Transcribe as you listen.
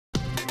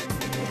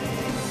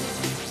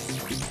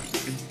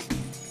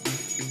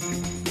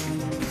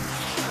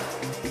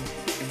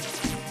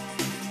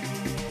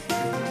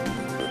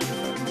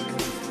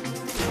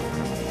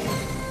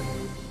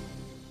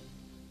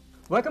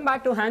Welcome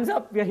back to Hands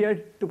Up. We are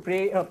here to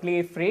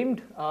play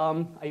Framed.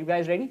 Are you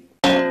guys ready?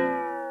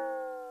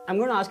 I'm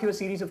going to ask you a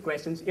series of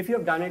questions. If you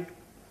have done it,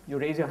 you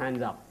raise your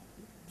hands up.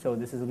 So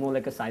this is more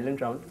like a silent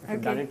round. If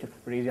you've done it, just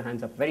raise your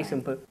hands up. Very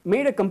simple.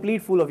 Made a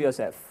complete fool of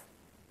yourself.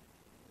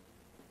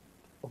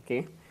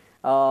 Okay.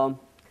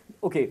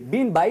 Okay.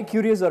 Been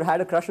bi-curious or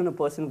had a crush on a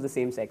person of the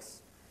same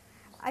sex?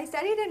 I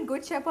studied in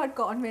Good Shepherd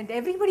Convent.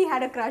 Everybody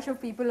had a crush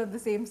of people of the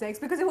same sex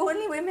because there were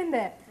only women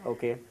there.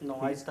 Okay. No,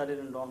 I studied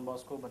in Don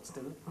Bosco, but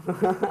still.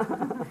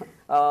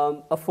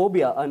 A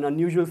phobia, an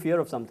unusual fear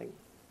of something.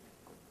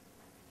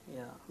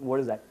 Yeah. What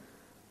is that?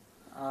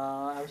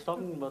 I was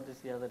talking about this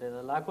the other day.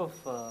 The lack of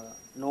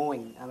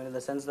knowing. I mean, in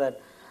the sense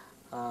that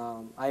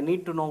I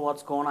need to know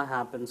what's going to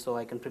happen so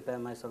I can prepare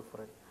myself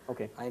for it.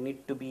 Okay. I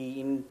need to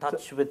be in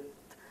touch with.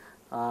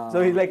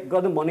 So he's like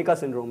got the Monica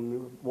syndrome.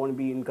 You want to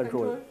be in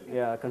control.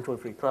 Yeah, control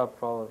freak.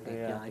 Probably.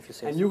 Yeah. If you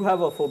say. And so. you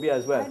have a phobia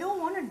as well. I don't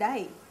want to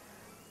die.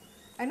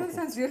 I know this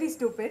sounds really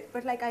stupid,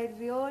 but like I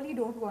really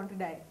don't want to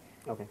die.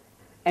 Okay.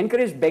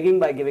 Encourage begging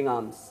by giving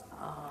alms.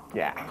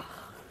 Yeah.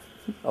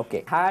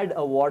 Okay. Had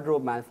a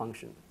wardrobe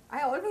malfunction.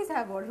 I always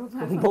have wardrobe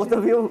malfunction. Both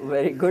of you,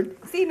 very good.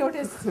 See,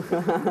 notice.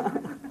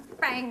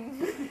 Bang.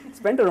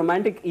 Spent a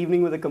romantic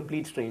evening with a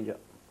complete stranger.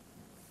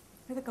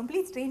 With a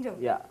complete stranger?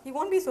 Yeah. He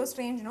won't be so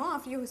strange, no?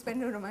 After you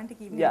spend a romantic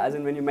evening. Yeah, as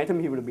in when you met him,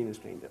 he would have been a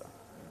stranger.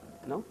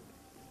 No?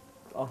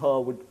 Or her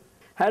would.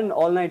 Had an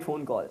all-night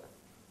phone call.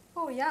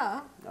 Oh,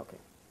 yeah. Okay.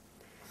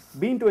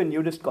 Been to a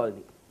nudist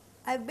colony.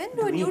 I've been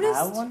to a Do we nudist.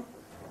 have one?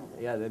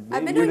 Yeah,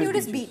 I've been to a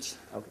nudist beaches.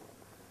 beach.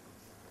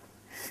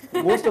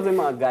 Okay. Most of them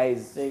are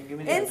guys. Say, give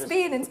me the In address.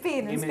 Spain.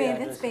 Give me the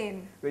address.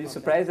 Were you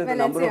surprised at the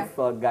number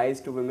Valencia. of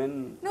guys to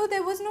women? No,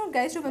 there was no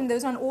guys to women. There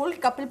was an old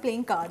couple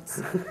playing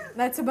cards.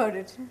 That's about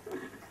it.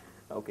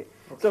 Okay.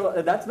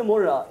 So that's the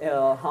more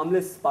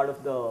harmless part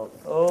of the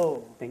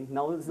thing.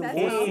 Now is the That's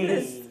more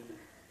harmless. serious.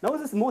 Now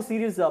is this more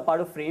serious part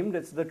of Framed.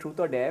 It's the truth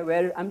or dare,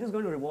 where I'm just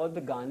going to revolve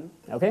the gun.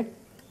 Okay.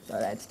 So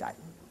let's start.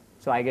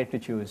 So I get to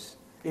choose.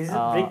 Is it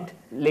rigged?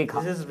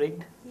 Lekha. This is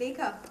rigged.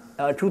 Lekha.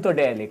 Truth or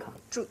dare, Lekha.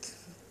 Truth.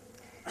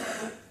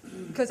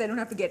 Because I don't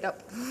have to get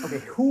up. Okay.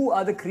 Who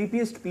are the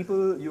creepiest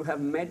people you have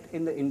met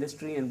in the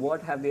industry, and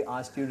what have they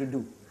asked you to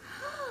do?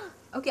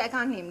 Okay, I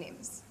can't name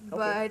names. Okay.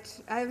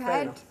 But I've Fair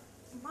had enough.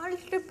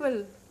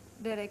 multiple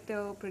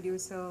director,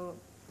 producer,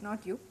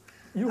 not you.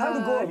 You have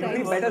to go a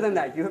bit better than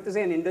that. You have to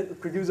say an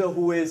producer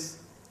who is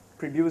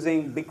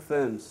producing big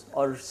films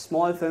or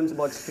small films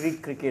about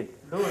street cricket.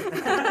 No.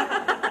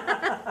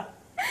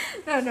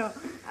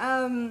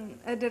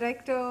 A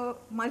director,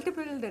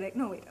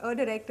 a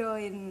director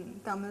in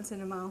Tamil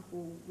cinema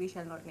who we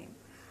shall not name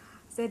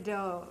said,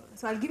 so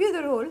I'll give you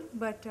the role,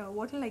 but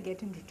what will I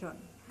get in return?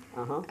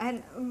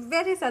 And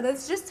various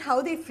others, just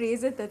how they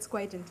phrase it, that's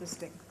quite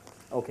interesting.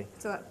 Okay.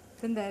 So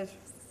then there,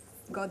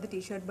 got the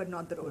t-shirt but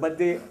not the role. But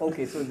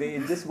so they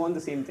just want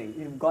the same thing.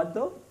 You've got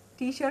the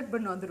T-shirt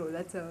but not the role,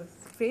 that's a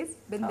phrase.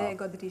 Been there,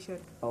 got the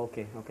t-shirt.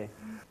 Okay.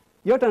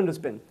 Your turn to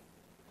spin.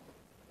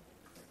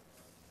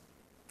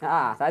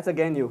 That's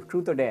again you.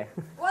 Truth or dare?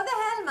 What the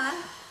hell, man?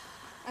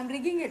 I'm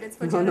rigging it, it's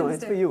for No, Charan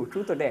it's for you.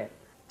 Truth or dare?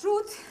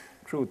 Truth.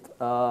 Truth.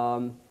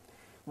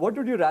 What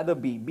would you rather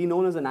be? Be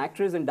known as an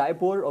actress and die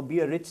poor, or be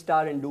a rich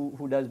star and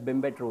who does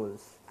bimbet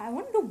roles? I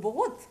want to do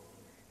both.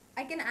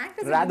 I can act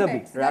as Rather a be,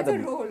 bimbet. rather That's a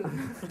be. role.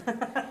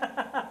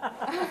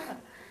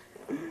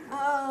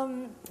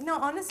 No,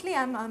 honestly,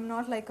 I'm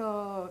not like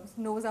a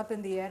nose up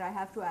in the air. I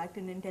have to act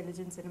in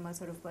intelligent cinema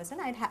sort of person.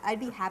 I'd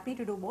be happy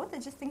to do both. I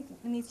just think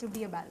it needs to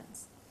be a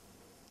balance.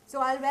 So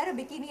I'll wear a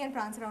bikini and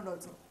prance around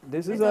also.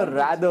 This is a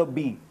rather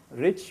be.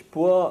 Rich,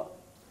 poor,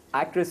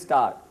 actress,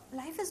 star.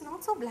 Life is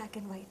not so black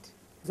and white.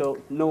 So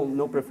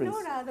no preference.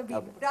 No, rather be.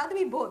 Okay. Rather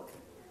be both.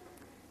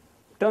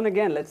 Turn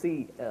again. Let's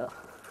see.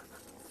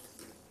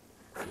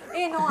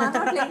 Hey, no, I'm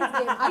not playing this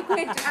game. I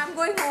quit. I'm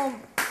going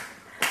home.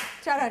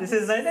 Charan. This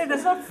is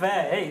that's not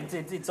fair. Hey,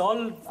 it's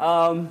all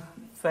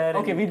fair.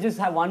 Okay, we just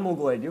have one more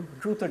go at you.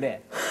 Truth or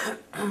dare?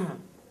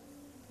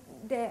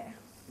 Dare.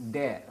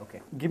 Dare.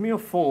 Okay. Give me your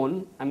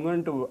phone. I'm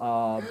going to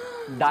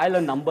dial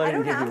a number I and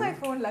don't give have you. my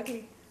phone,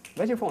 luckily.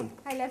 Where's your phone?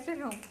 I left it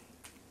home.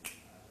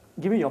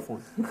 Give me your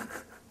phone.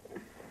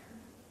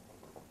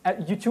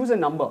 You choose a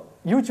number.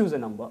 You choose a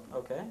number.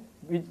 Okay.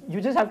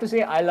 You just have to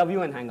say I love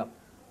you and hang up.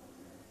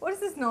 What is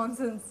this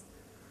nonsense?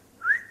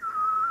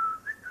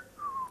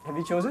 Have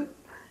you chosen?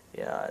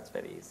 Yeah, it's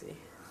very easy.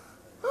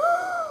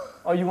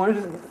 Or you want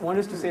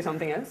us to say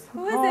something else?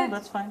 Who is No, it?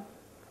 that's fine.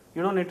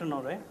 You don't need to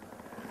know, right?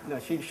 No,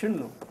 she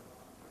shouldn't know.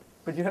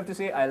 But you have to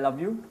say I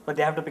love you. But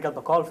they have to pick up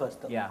the call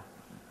first, though. Yeah.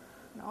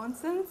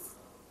 Nonsense.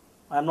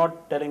 I'm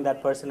not telling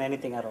that person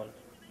anything at all.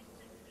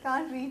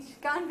 Can't be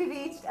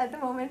reached at the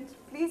moment.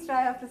 Please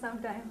try after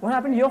some time. What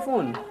happened to your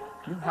phone?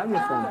 You have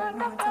your phone.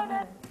 No, it's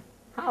somewhere.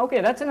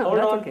 Okay, that's enough. Hold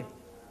That's on. okay.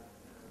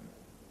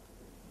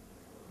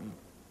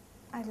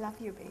 I love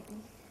you, baby.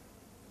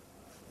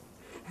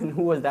 And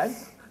who was that?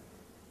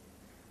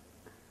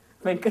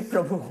 Venkat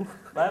Prabhu.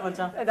 Bye,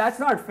 Machan. That's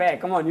not fair.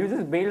 Come on, you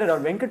just bailed it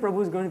out. Venkat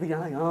Prabhu is going to be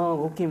like,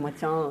 oh, okay,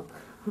 machan.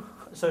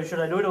 So should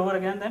I do it over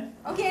again then?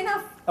 Okay,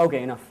 enough.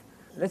 Okay, enough.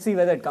 Let's see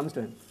whether it comes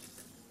to him.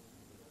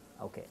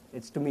 Okay,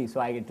 it's to me, so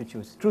I get to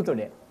choose. Truth or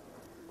dare?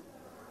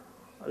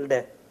 I'll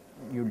dare.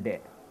 You dare.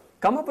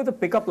 Come up with a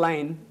pickup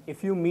line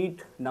if you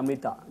meet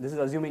Namita. This is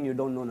assuming you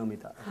don't know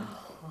Namita.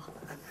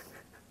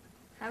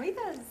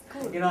 Namita is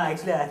cool. You know,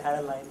 actually, I had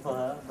a line for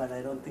her, but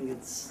I don't think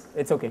it's.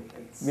 It's okay.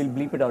 We'll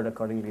bleep it out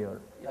accordingly.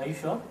 Or Are you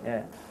sure?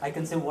 yeah, I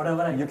can say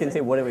whatever I you can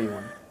say whatever you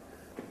want.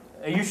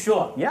 Are you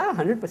sure? Yeah,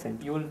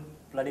 100%. You will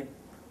bloody.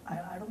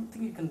 I don't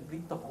think you can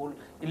bleep the whole.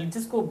 It'll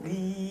just go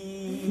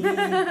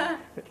bleep.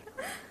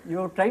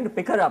 You're trying to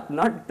pick her up,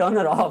 not turn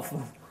her off.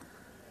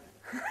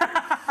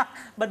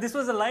 But this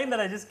was a line that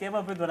I just came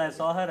up with when I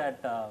saw her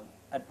at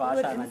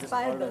Pasha, and I just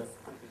Inspired called her. us.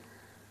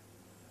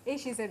 Hey,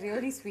 she's a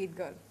really sweet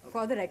girl,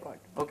 for the record.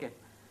 Okay.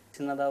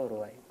 Chinnada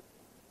Uruai.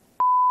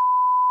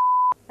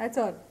 That's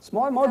all.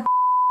 Small mouth.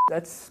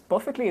 That's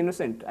perfectly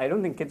innocent. I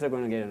don't think kids are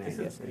going to get an This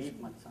idea. is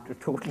sweet, Macha.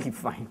 Totally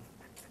fine.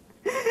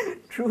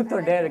 Truth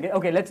or dare again?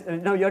 Okay, let's.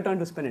 Now your turn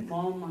to spin it.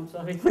 Mom, I'm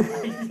sorry.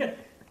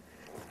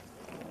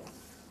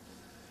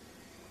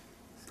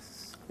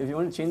 If you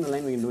want to change the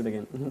line, we can do it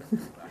again.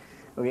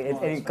 Okay,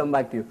 it'll come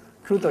back to you.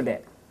 Truth or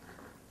dare?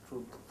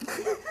 Truth.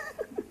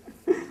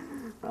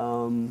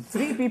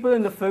 3 people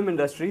in the film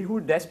industry who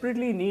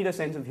desperately need a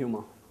sense of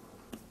humor.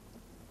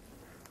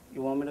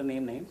 You want me to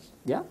name names?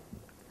 Yeah.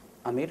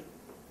 Amir.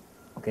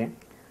 Okay.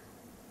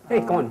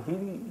 Hey, come on.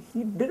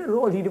 He did a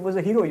role. He was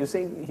a hero. You're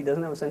saying he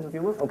doesn't have a sense of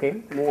humor?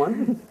 Okay, move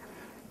on.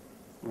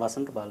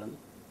 Vasant Balan.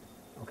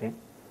 Okay.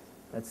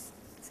 That's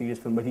a serious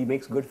film, but he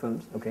makes good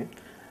films. Okay.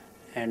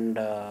 And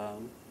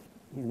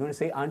He's going to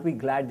say, aren't we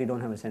glad they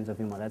don't have a sense of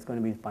humor? That's going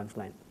to be his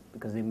punchline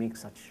because they make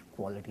such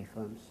quality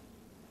films.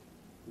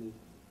 me.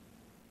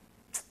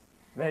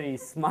 Very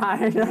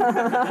smart. Nothing,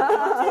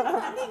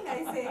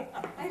 I say.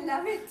 I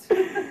love it.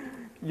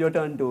 Your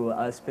turn to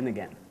spin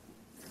again.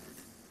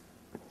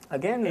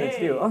 Again, it's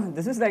Hey. you. Oh,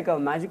 this is like a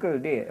magical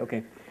day.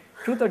 Okay.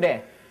 Truth or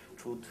dare?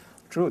 Truth.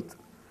 Truth.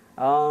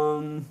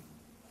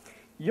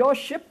 Your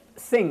ship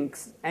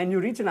sinks and you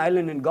reach an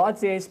island and God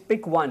says,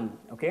 pick one.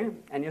 Okay.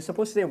 And you're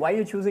supposed to say why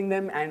you're choosing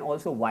them and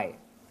also why.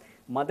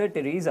 Mother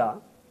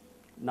Teresa,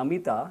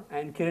 Namita,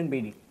 and Kiran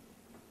Bedi.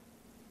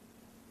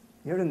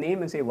 You have to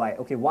name and say why.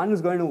 Okay, one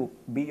is going to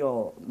be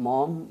your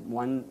mom,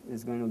 one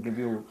is going to give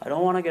you. I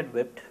don't want to get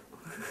whipped.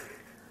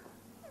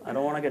 I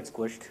don't want to get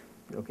squished.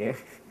 Okay.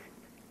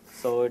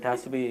 So it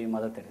has to be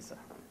Mother Teresa.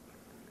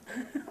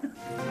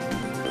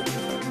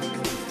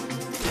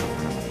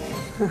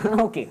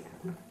 Okay.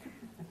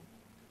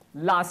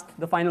 Last,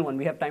 the final one.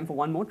 We have time for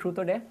one more. Truth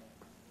or dare?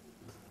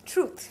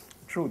 Truth.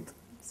 Truth.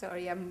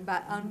 Sorry, I'm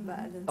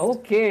unbalanced.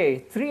 Okay.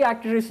 3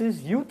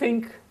 actresses you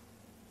think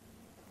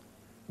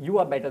you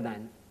are better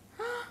than.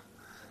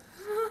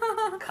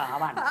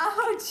 Come on.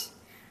 Ouch!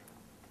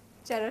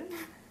 Charan.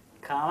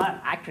 Come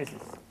on.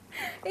 Actresses.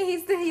 Hey,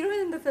 he's the hero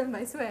in the film,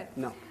 I swear.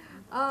 No.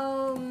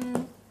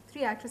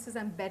 3 actresses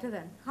I'm better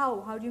than.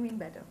 How? How do you mean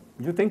better?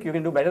 You think you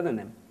can do better than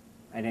them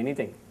at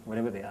anything,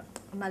 whatever they are.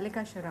 Malika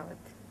Sherawat.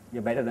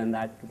 You're better than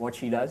that. What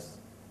she does.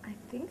 I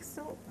think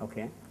so.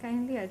 Okay.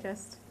 Kindly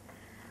adjust.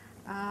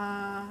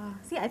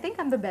 See, I think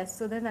I'm the best,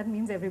 so then that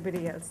means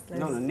everybody else.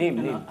 No,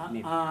 name. We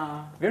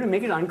have to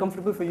make it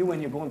uncomfortable for you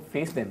when you go and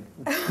face them.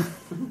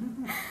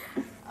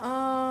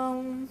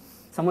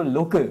 Someone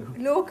local.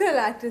 Local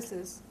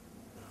actresses.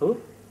 Who?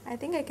 I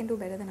think I can do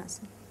better than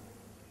Asin.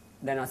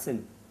 Then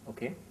Asin.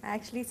 Okay. I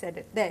actually said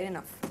it. There,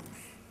 enough.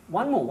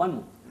 One more.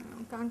 I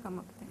can't come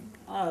up with anything.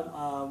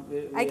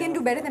 I We can do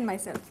better than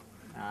myself.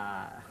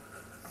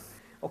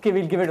 Okay,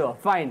 we'll give it to her.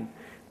 Fine.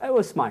 That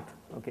was smart.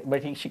 Okay,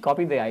 but she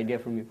copied the idea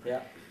from you.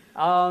 Yeah.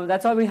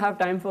 That's all we have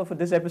time for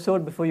this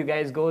episode. Before you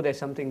guys go, there's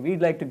something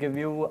we'd like to give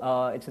you.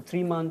 It's a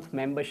 3-month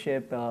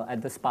membership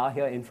at the spa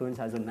here. Influence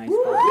has a nice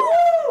spa.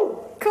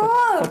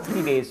 Cool! For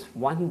 3 days.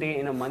 1 day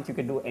in a month, you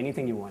can do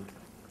anything you want.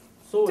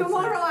 So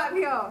Tomorrow I'm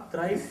here.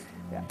 Thrice.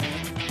 Yeah.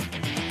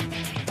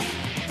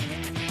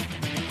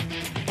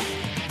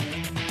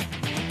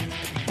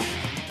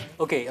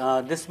 Okay,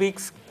 this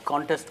week's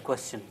contest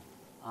question.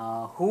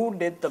 Who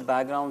did the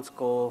background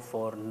score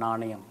for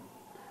Nanayam?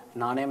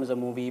 Nanayam is a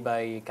movie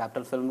by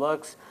Capital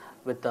Filmworks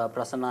with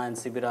Prasanna and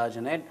Sibiraj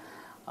in it.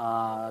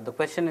 The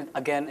question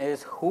again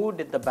is, who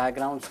did the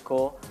background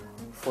score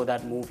for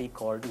that movie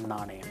called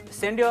Nanayam?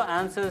 Send your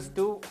answers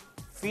to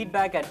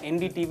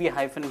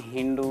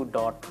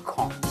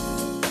feedback@ndtv-hindu.com.